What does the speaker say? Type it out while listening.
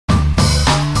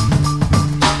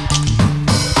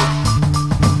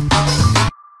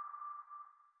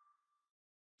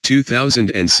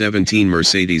2017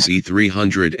 Mercedes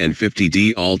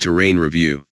E350d All-Terrain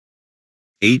Review.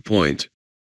 8 point.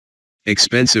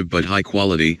 Expensive but high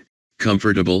quality,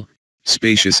 comfortable,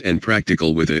 spacious and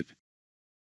practical with it.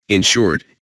 In short,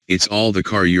 it's all the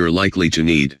car you're likely to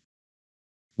need.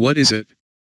 What is it?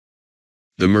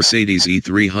 The Mercedes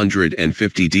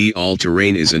E350d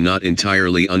All-Terrain is a not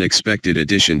entirely unexpected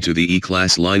addition to the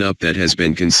E-Class lineup that has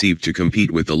been conceived to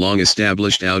compete with the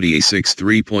long-established Audi A6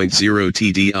 3.0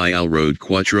 TDI Allroad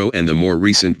Quattro and the more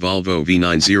recent Volvo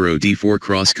V90 D4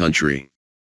 Cross Country.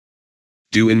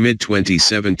 Due in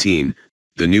mid-2017,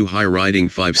 the new high-riding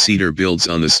 5-seater builds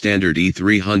on the standard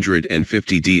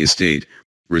E350d estate,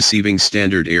 receiving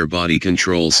standard air body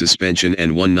control suspension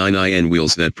and 19in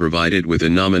wheels that provide it with a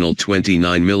nominal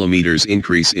 29mm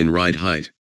increase in ride height.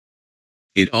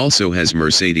 It also has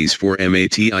Mercedes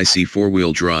 4MATIC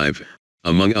four-wheel drive,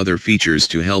 among other features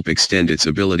to help extend its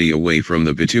ability away from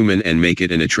the bitumen and make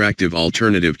it an attractive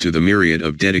alternative to the myriad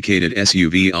of dedicated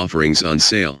SUV offerings on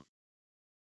sale.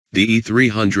 The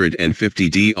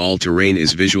E350d All-Terrain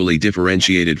is visually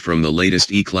differentiated from the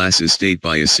latest E-Class estate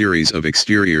by a series of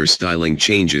exterior styling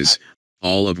changes,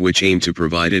 all of which aim to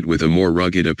provide it with a more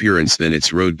rugged appearance than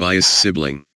its road-biased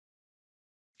sibling.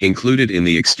 Included in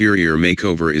the exterior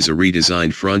makeover is a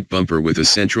redesigned front bumper with a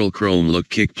central chrome-look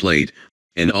kick plate,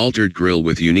 an altered grille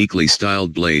with uniquely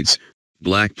styled blades,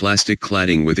 black plastic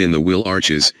cladding within the wheel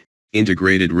arches,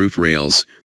 integrated roof rails,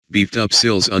 beefed-up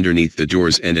sills underneath the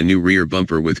doors and a new rear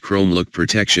bumper with chrome-look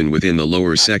protection within the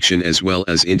lower section as well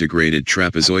as integrated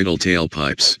trapezoidal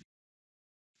tailpipes.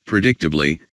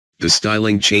 Predictably, the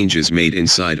styling changes made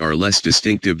inside are less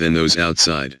distinctive than those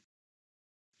outside.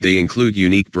 They include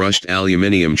unique brushed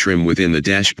aluminium trim within the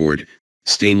dashboard,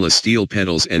 stainless steel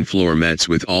pedals and floor mats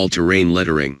with all-terrain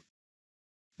lettering.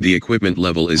 The equipment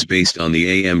level is based on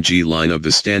the AMG line of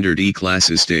the standard E-Class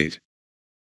estate.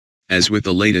 As with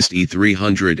the latest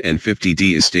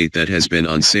E350d estate that has been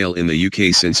on sale in the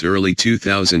UK since early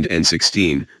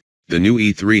 2016, the new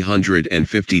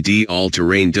E350d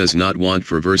All-Terrain does not want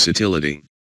for versatility.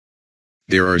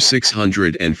 There are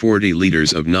 640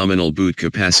 litres of nominal boot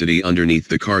capacity underneath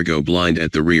the cargo blind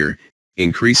at the rear,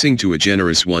 increasing to a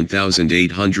generous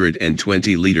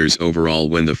 1,820 litres overall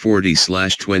when the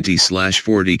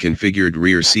 40/20/40 configured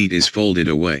rear seat is folded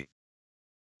away.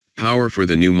 Power for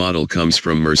the new model comes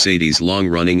from Mercedes'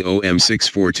 long-running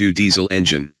OM642 diesel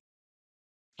engine.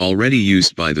 Already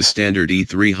used by the standard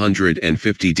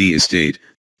E350d estate,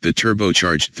 the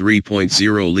turbocharged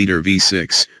 3.0-liter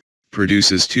V6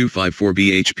 produces 254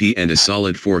 bhp and a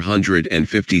solid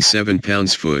 457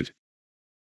 pounds-foot.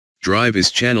 Drive is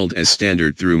channeled as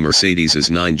standard through Mercedes'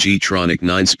 9G-tronic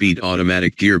 9-speed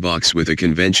automatic gearbox with a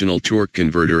conventional torque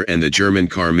converter and the German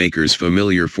car maker's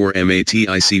familiar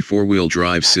 4MATIC four-wheel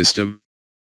drive system.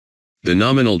 The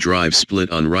nominal drive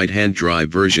split on right-hand drive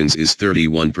versions is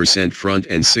 31% front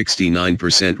and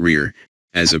 69% rear,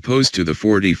 as opposed to the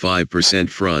 45%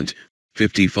 front,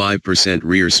 55%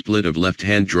 rear split of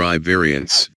left-hand drive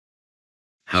variants.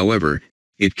 However,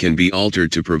 it can be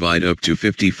altered to provide up to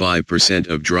 55%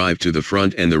 of drive to the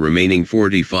front and the remaining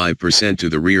 45% to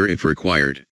the rear if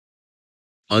required.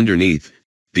 Underneath,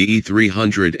 the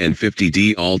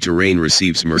E350d All-Terrain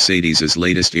receives Mercedes'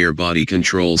 latest air body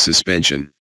control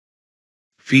suspension.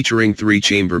 Featuring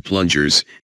 3-chamber plungers,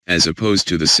 as opposed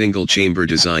to the single-chamber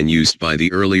design used by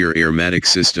the earlier Airmatic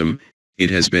system, it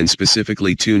has been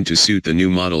specifically tuned to suit the new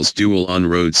model's dual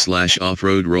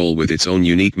on-road/off-road role with its own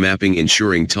unique mapping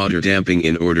ensuring tauter damping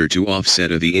in order to offset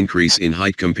the increase in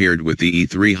height compared with the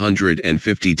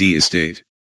E350d estate.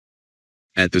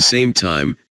 At the same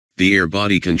time, the air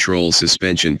body control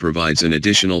suspension provides an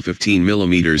additional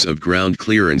 15mm of ground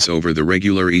clearance over the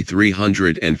regular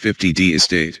E350d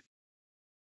estate.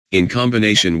 In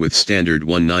combination with standard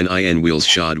 19in wheels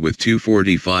shod with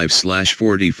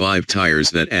 245/45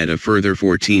 tires that add a further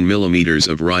 14mm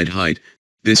of ride height,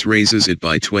 this raises it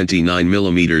by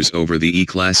 29mm over the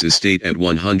E-Class estate at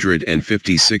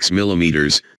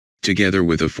 156mm, together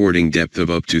with affording depth of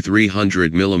up to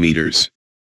 300mm.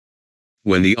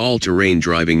 When the all-terrain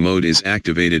driving mode is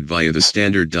activated via the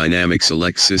standard dynamic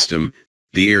select system,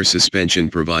 the air suspension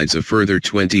provides a further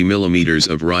 20mm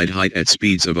of ride height at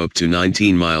speeds of up to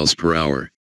 19 miles per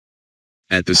hour.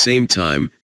 At the same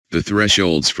time, the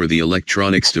thresholds for the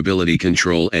electronic stability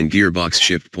control and gearbox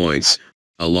shift points,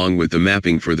 along with the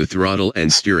mapping for the throttle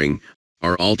and steering,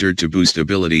 are altered to boost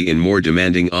ability in more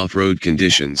demanding off-road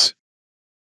conditions.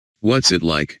 What's it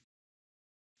like?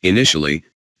 Initially,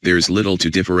 there's little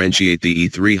to differentiate the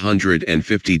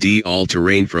E350d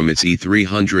All-Terrain from its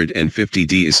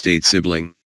E350d estate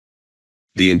sibling.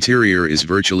 The interior is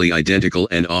virtually identical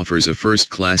and offers a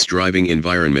first-class driving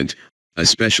environment,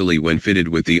 especially when fitted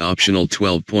with the optional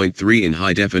 12.3-in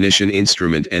high-definition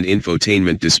instrument and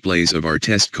infotainment displays of our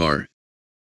test car.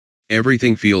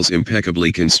 Everything feels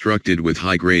impeccably constructed with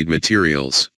high-grade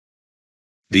materials.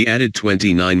 The added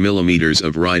 29 mm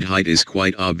of ride height is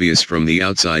quite obvious from the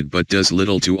outside but does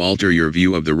little to alter your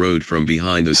view of the road from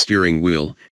behind the steering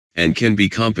wheel, and can be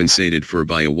compensated for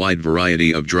by a wide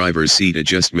variety of driver's seat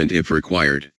adjustment if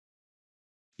required.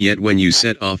 Yet when you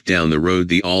set off down the road,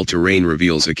 the all-terrain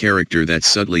reveals a character that's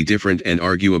subtly different and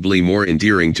arguably more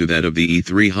endearing to that of the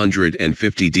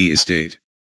E350d Estate.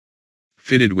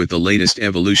 Fitted with the latest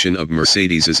evolution of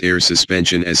Mercedes's air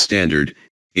suspension as standard,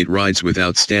 it rides with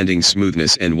outstanding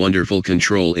smoothness and wonderful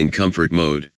control in comfort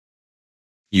mode.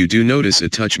 You do notice a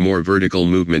touch more vertical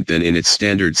movement than in its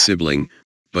standard sibling,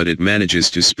 but it manages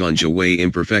to sponge away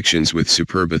imperfections with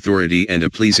superb authority and a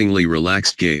pleasingly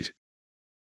relaxed gait.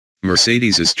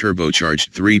 Mercedes's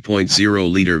turbocharged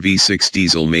 3.0-liter V6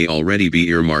 diesel may already be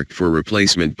earmarked for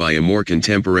replacement by a more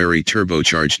contemporary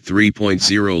turbocharged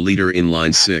 3.0-liter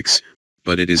inline-six,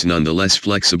 but it is nonetheless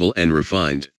flexible and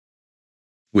refined.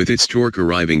 With its torque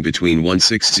arriving between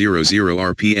 1600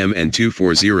 rpm and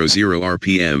 2400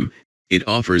 rpm, it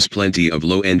offers plenty of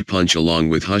low-end punch along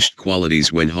with hushed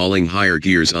qualities when hauling higher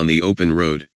gears on the open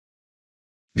road.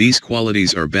 These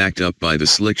qualities are backed up by the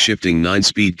slick shifting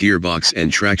 9-speed gearbox and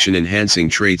traction-enhancing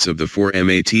traits of the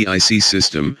 4MATIC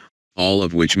system, all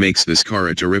of which makes this car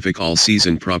a terrific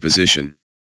all-season proposition.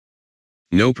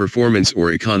 No performance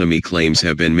or economy claims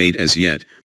have been made as yet,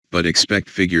 but expect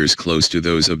figures close to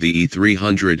those of the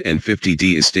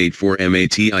E350d Estate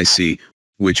 4MATIC,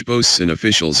 which boasts an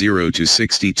official 0 to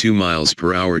 62 miles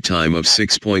per hour time of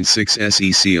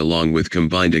 6.6 sec along with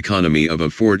combined economy of a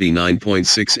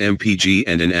 49.6 mpg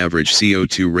and an average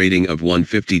CO2 rating of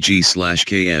 150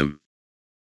 g/km.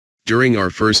 During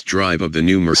our first drive of the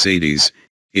new Mercedes,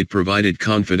 it provided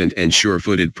confident and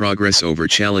sure-footed progress over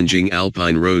challenging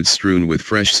alpine roads strewn with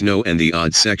fresh snow and the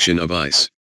odd section of ice.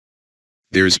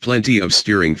 There's plenty of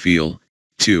steering feel,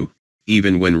 too,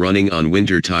 even when running on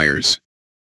winter tires.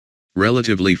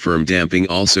 Relatively firm damping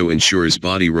also ensures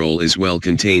body roll is well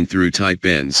contained through tight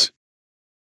bends.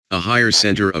 A higher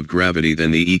center of gravity than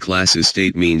the E-Class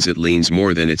Estate means it leans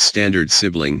more than its standard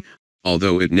sibling,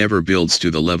 although it never builds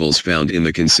to the levels found in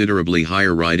the considerably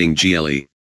higher riding GLE.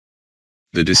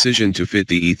 The decision to fit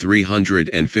the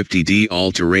E350d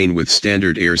all-terrain with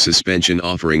standard air suspension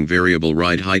offering variable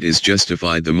ride height is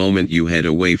justified the moment you head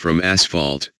away from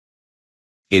asphalt.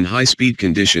 In high-speed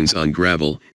conditions on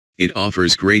gravel, it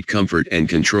offers great comfort and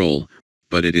control,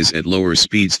 but it is at lower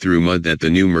speeds through mud that the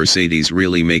new Mercedes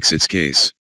really makes its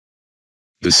case.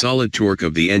 The solid torque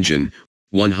of the engine,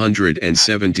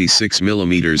 176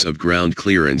 mm of ground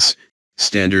clearance,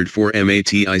 standard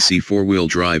 4MATIC four-wheel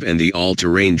drive and the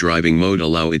all-terrain driving mode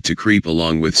allow it to creep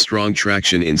along with strong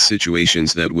traction in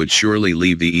situations that would surely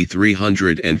leave the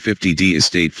E350d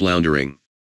Estate floundering.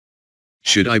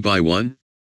 Should I buy one?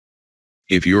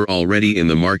 If you're already in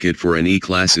the market for an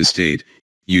E-Class Estate,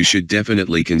 you should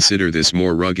definitely consider this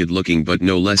more rugged-looking but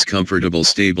no less comfortable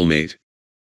stablemate.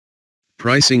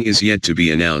 Pricing is yet to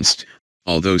be announced,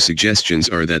 although suggestions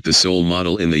are that the sole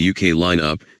model in the UK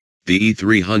lineup, the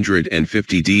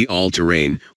E350d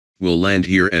all-terrain, will land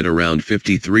here at around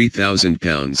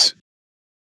 £53,000.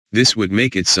 This would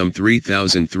make it some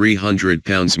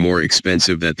 £3,300 more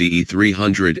expensive than the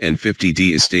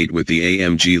E350d Estate with the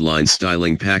AMG line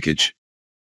styling package.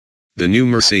 The new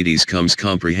Mercedes comes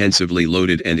comprehensively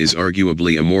loaded and is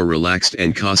arguably a more relaxed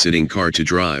and cosseting car to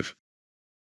drive.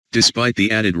 Despite the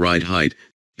added ride height,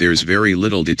 there's very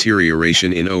little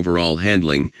deterioration in overall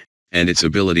handling, and its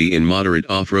ability in moderate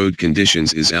off-road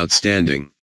conditions is outstanding.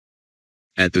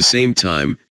 At the same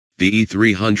time, the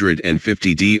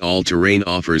E350d all-terrain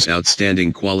offers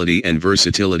outstanding quality and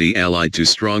versatility allied to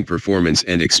strong performance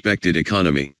and expected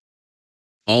economy.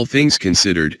 All things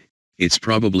considered, it's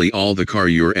probably all the car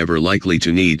you're ever likely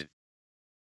to need.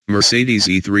 Mercedes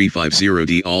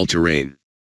E350d all-terrain.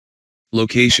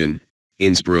 Location,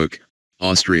 Innsbruck,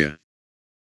 Austria.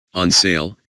 On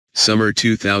sale, summer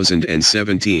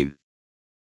 2017.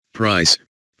 Price,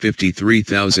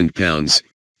 £53,000,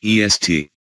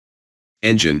 EST.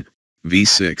 Engine,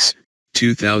 V6,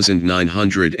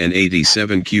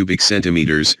 2,987 cubic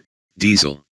centimeters,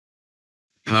 diesel.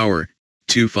 Power,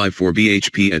 254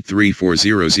 bhp at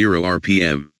 3400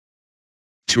 rpm.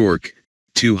 Torque,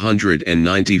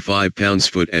 295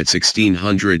 pounds-foot at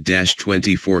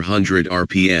 1600-2400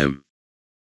 rpm.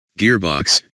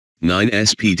 Gearbox,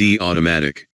 9SPD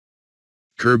automatic.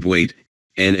 Curb weight,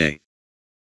 NA.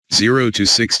 0 to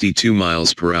 62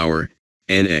 miles per hour,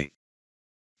 NA.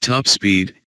 Top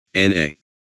speed, NA.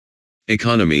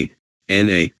 Economy,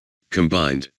 NA,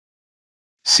 combined.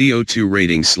 CO2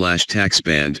 rating / tax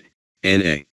band,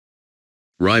 NA.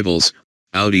 Rivals,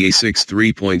 Audi A6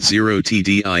 3.0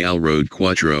 TDI Allroad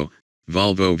Quattro,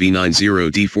 Volvo V90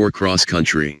 D4 Cross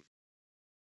Country.